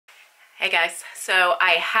Hey guys, so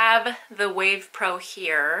I have the Wave Pro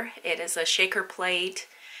here. It is a shaker plate,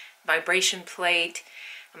 vibration plate.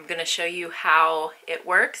 I'm going to show you how it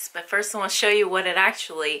works, but first I want to show you what it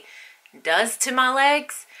actually does to my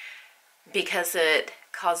legs, because it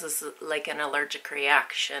causes like an allergic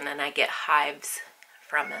reaction and I get hives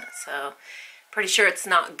from it. So pretty sure it's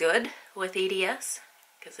not good with EDS,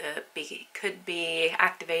 because it could be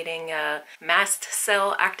activating a mast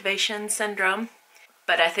cell activation syndrome.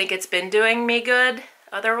 But I think it's been doing me good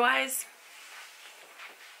otherwise.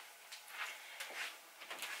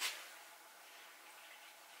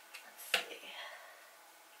 Let's see.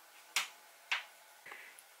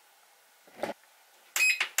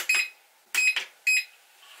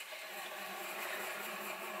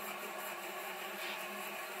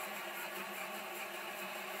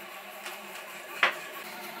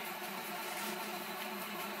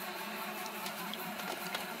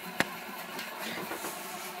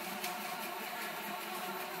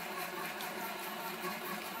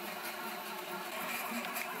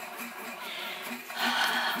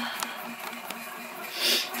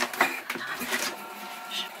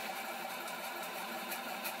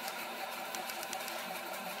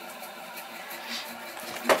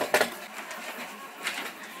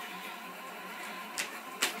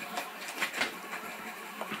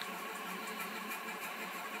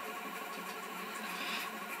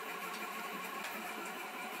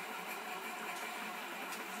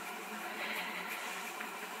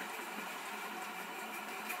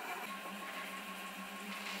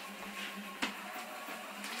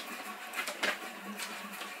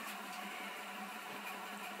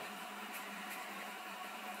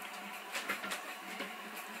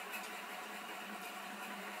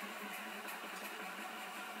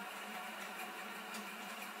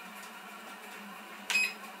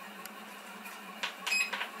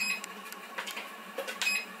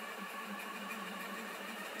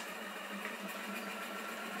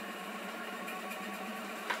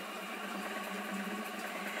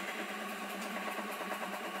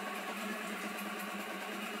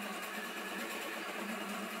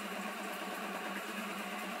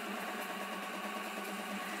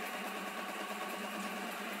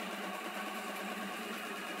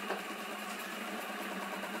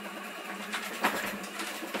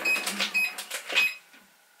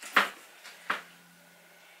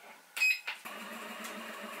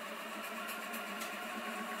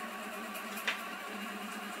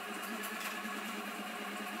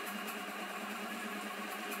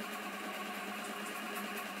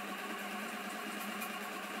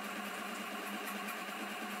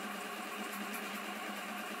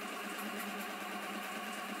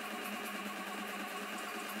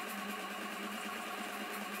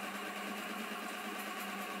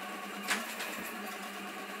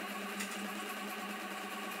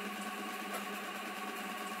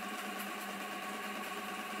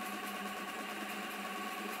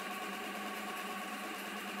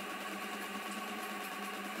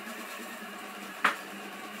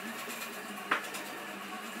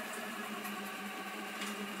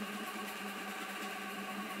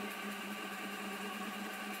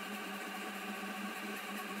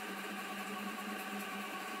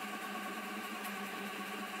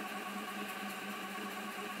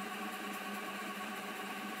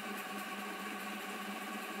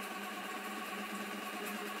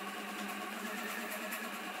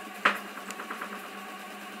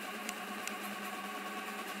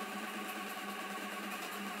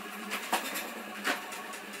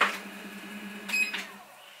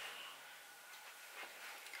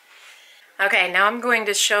 Okay, now I'm going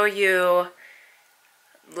to show you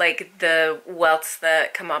like the welts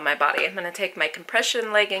that come on my body. I'm going to take my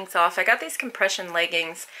compression leggings off. I got these compression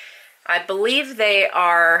leggings. I believe they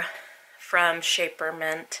are from Shaper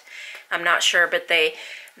Mint. I'm not sure, but they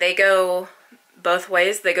go both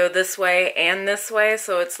ways. They go this way and this way,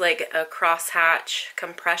 so it's like a crosshatch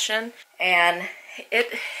compression. And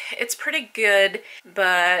it's pretty good,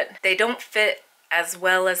 but they don't fit as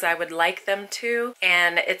well as I would like them to,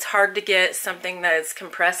 and it's hard to get something that is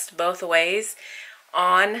compressed both ways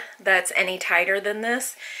on that's any tighter than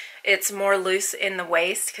this. It's more loose in the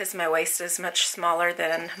waist because my waist is much smaller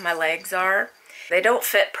than my legs are. They don't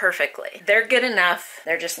fit perfectly. They're good enough,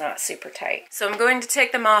 they're just not super tight. So I'm going to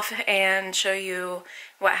take them off and show you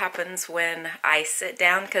what happens when I sit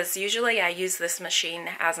down, because usually I use this machine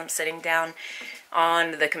as I'm sitting down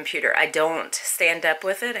on the computer. I don't stand up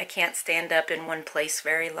with it. I can't stand up in one place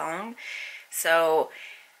very long. So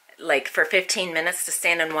like for 15 minutes to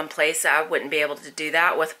stand in one place, I wouldn't be able to do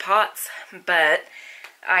that with POTS, but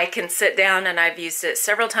I can sit down, and I've used it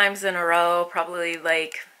several times in a row, probably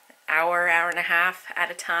like hour, hour and a half at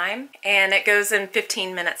a time. And it goes in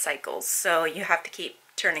 15-minute cycles, so you have to keep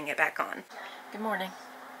turning it back on. Good morning.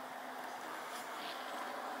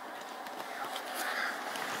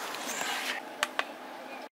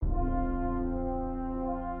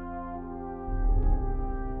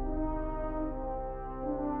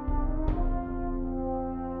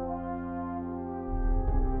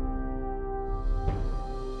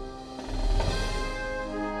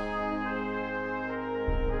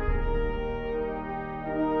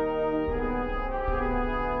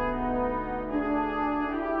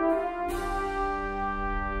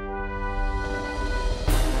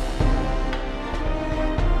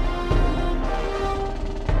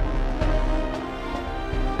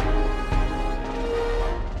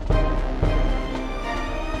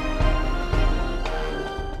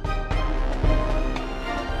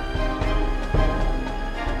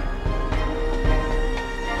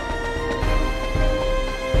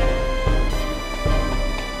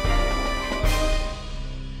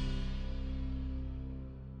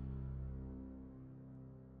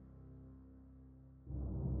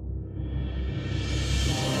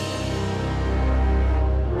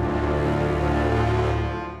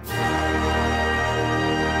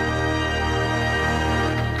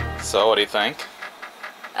 So, what do you think?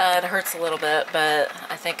 It hurts a little bit, but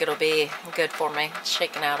I think it'll be good for me. It's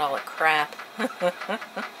shaking out all the crap.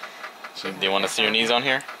 Do you want to see your knees on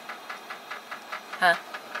here? Huh?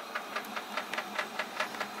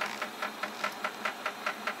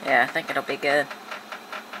 Yeah, I think it'll be good.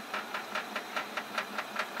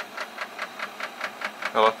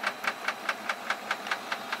 Hello?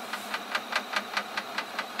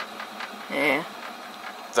 Yeah.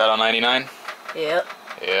 Is that on 99? Yep.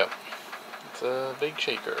 Yep. It's a big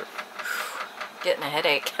shaker. Getting a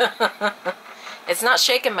headache. It's not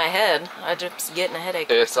shaking my head. I'm just getting a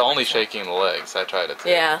headache. It's only shaking the legs. I tried it too.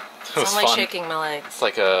 Yeah. It was It's only fun. shaking my legs. It's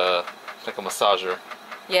like a massager.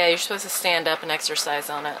 Yeah, you're supposed to stand up and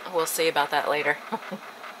exercise on it. We'll see about that later.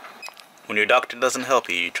 When your doctor doesn't help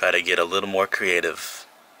you, you try to get a little more creative.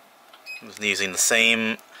 Using the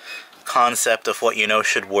same concept of what you know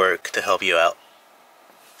should work to help you out.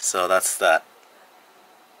 So that's that.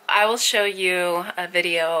 I will show you a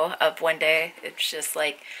video of one day. It's just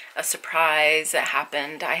like a surprise that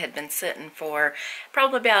happened. I had been sitting for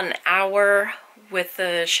probably about an hour with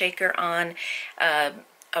the shaker on a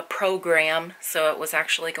program, so it was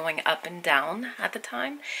actually going up and down at the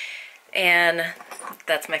time. And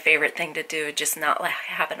that's my favorite thing to do, just not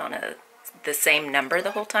have it on the same number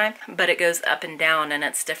the whole time, but it goes up and down and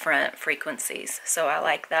it's different frequencies, so I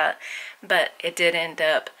like that. But it did end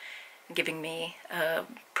up giving me a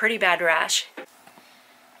pretty bad rash.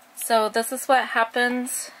 So this is what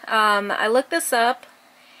happens. I looked this up.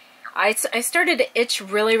 I started to itch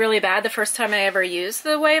really, really bad the first time I ever used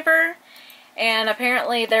the waiver, and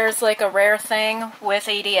apparently there's like a rare thing with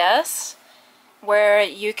EDS where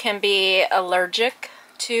you can be allergic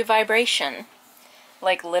to vibration,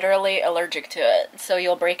 like literally allergic to it. So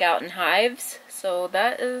you'll break out in hives. So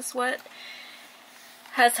that is what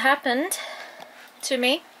has happened to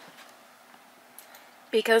me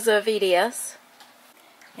because of EDS.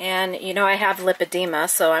 And you know I have lipedema,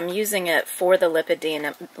 so I'm using it for the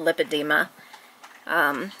lipedema.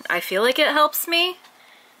 I feel like it helps me,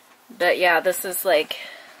 but yeah, this is like,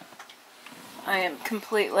 I am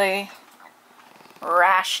completely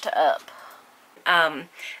rashed up.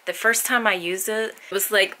 The first time I used it, it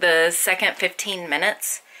was like the second 15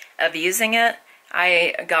 minutes of using it,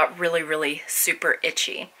 I got really, really super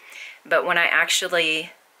itchy. But when I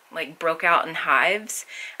actually like broke out in hives,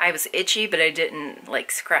 I was itchy, but I didn't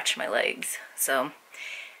like scratch my legs. So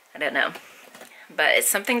I don't know, but it's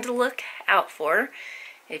something to look out for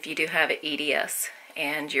if you do have EDS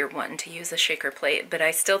and you're wanting to use a shaker plate. But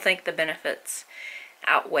I still think the benefits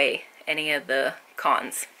outweigh any of the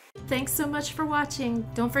cons. Thanks so much for watching.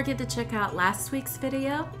 Don't forget to check out last week's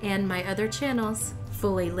video and my other channels,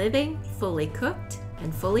 Fully Living, Fully Cooked,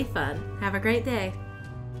 and Fully Fun. Have a great day.